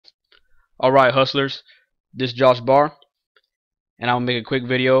Alright hustlers, this is Josh Barr, and I'll make a quick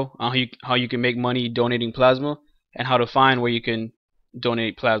video on how you can make money donating plasma and how to find where you can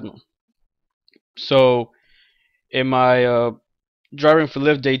donate plasma. So in my driving for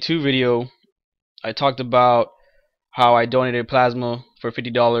Lyft day 2 video, I talked about how I donated plasma for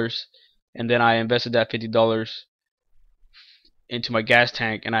 $50 and then I invested that $50 into my gas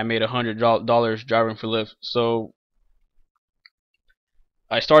tank and I made $100 driving for Lyft. So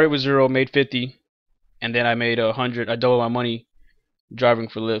I started with 0, made 50, and then I made 100. I doubled my money driving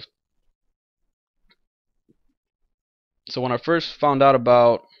for Lyft. So when I first found out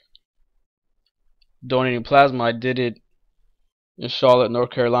about donating plasma, I did it in Charlotte,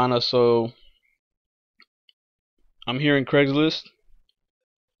 North Carolina. So I'm here in Craigslist,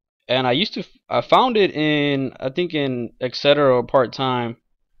 and I found it in, I think, in Etc. part-time,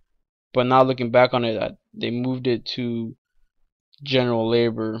 but now looking back on it, they moved it to general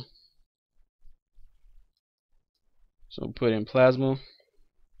labor. So put in plasma,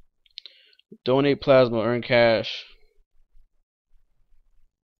 donate plasma, earn cash.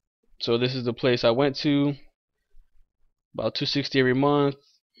 So this is the place I went to, about $260 every month.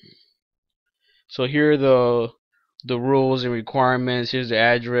 So here are the rules and requirements. Here's the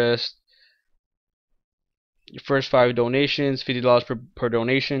address. Your first 5 donations, $50 per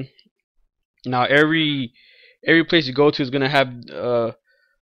donation. Now every place you go to is gonna have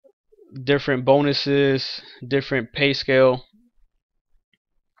different bonuses, different pay scale.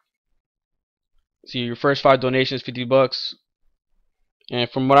 So your first 5 donations, $50. And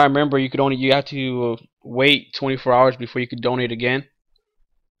from what I remember, you have to wait 24 hours before you could donate again.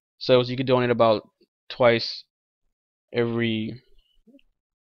 So you could donate about twice every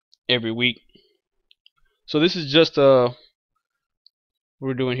week. So this is just what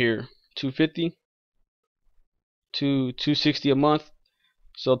we're doing here, $250 to $260 a month.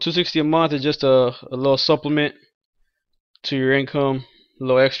 So $260 a month is just a little supplement to your income, a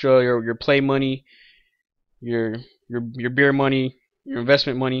little extra, your play money, your beer money, your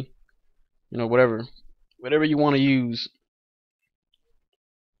investment money, whatever you want to use.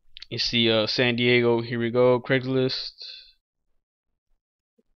 You see San Diego, here we go, Craigslist,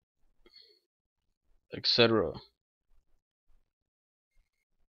 etc.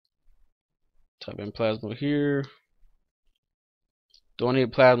 Type in plasma here.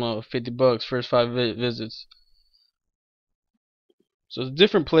 Donate plasma, $50, first 5 visits. So it's a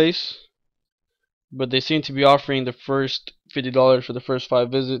different place, but they seem to be offering the first $50 for the first 5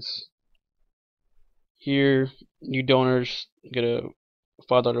 visits. Here, new donors get a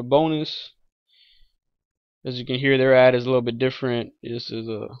 $5 bonus. As you can hear, their ad is a little bit different. This is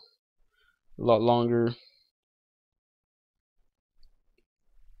a lot longer.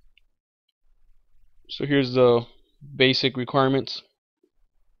 So here's the basic requirements.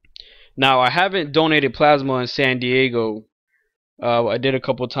 Now I haven't donated plasma in San Diego. I did a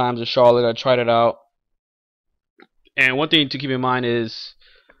couple times in Charlotte. I tried it out. And one thing to keep in mind is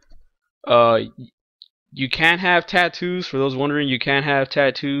you can have tattoos. For those wondering, you can have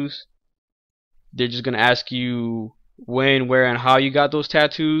tattoos. They're just going to ask you when, where, and how you got those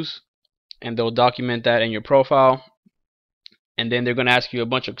tattoos, and they'll document that in your profile. And then they're going to ask you a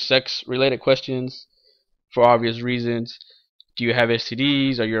bunch of sex-related questions for obvious reasons. Do you have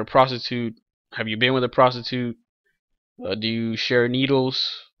STDs? Are you a prostitute? Have you been with a prostitute? Do you share needles?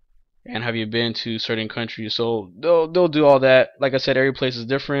 And have you been to certain countries? So they'll do all that. Like I said, every place is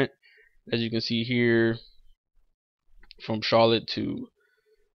different. As you can see here, from Charlotte to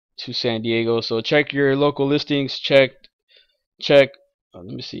San Diego. So check your local listings. Check. Let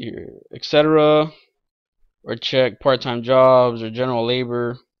me see here, etc. Or check part-time jobs or general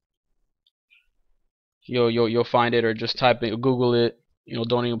labor. You'll find it, or just type it, Google it.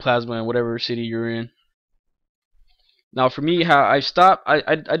 Donating plasma in whatever city you're in. Now for me, how I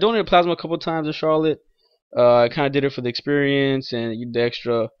donated plasma a couple times in Charlotte. I kind of did it for the experience and the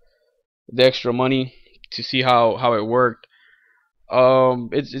extra money to see how it worked.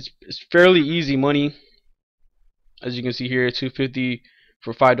 It's fairly easy money. As you can see here, $250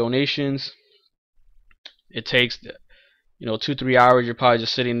 for 5 donations. It takes 2-3 hours. You're probably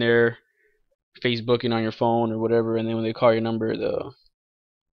just sitting there Facebooking on your phone or whatever, and then when they call your number,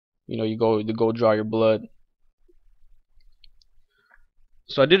 you go draw your blood.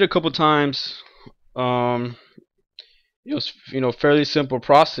 So I did it a couple times. It was fairly simple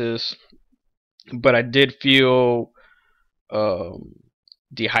process, but I did feel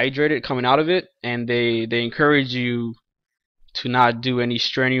dehydrated coming out of it, and they encourage you to not do any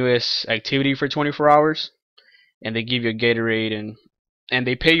strenuous activity for 24 hours, and they give you a Gatorade, and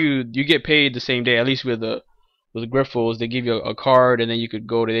they pay you. You get paid the same day, at least with with Griffles, they give you a card and then you could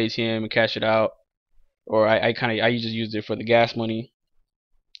go to the ATM and cash it out. Or I just used it for the gas money.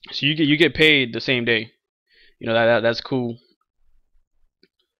 So you get paid the same day. You know that's cool.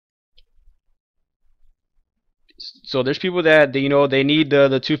 So there's people that they need the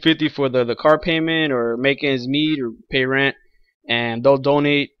 250 for the car payment or make ends meet or pay rent, and they'll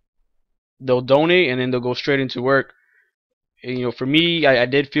donate and then they'll go straight into work. And, for me, I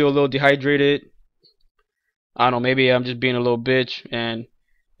did feel a little dehydrated. I don't know, maybe I'm just being a little bitch, and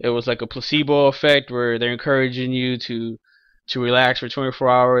it was like a placebo effect where they're encouraging you to relax for 24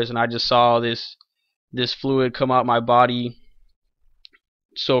 hours, and I just saw this fluid come out my body.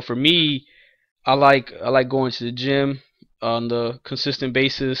 So for me, I like going to the gym on the consistent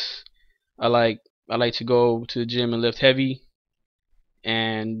basis. I like to go to the gym and lift heavy,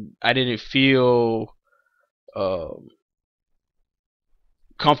 and I didn't feel uh,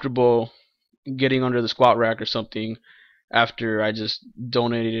 comfortable getting under the squat rack or something after I just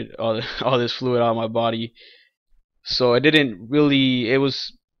donated all this fluid out of my body. So it didn't really. It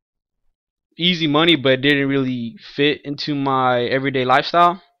was easy money, but it didn't really fit into my everyday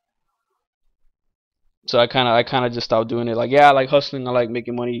lifestyle. So I kind of just stopped doing it. Like, yeah, I like hustling, I like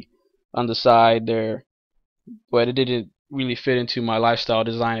making money on the side there, but it didn't really fit into my lifestyle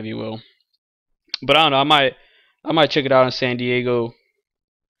design, if you will. But I don't know. I might check it out in San Diego.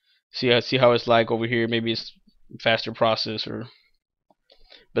 See how it's like over here. Maybe it's faster process or.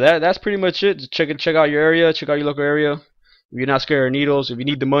 But that's pretty much it. Just check out your area. Check out your local area. If you're not scared of needles, if you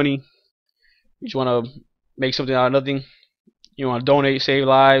need the money, you just want to make something out of nothing. You want to donate, save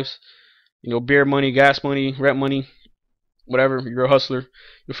lives. Beer money, gas money, rent money, whatever. You're a hustler.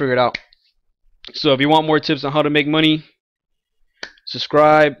 You'll figure it out. So if you want more tips on how to make money,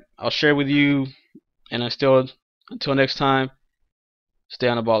 subscribe. I'll share with you. And until next time, stay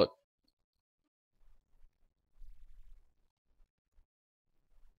on the ball.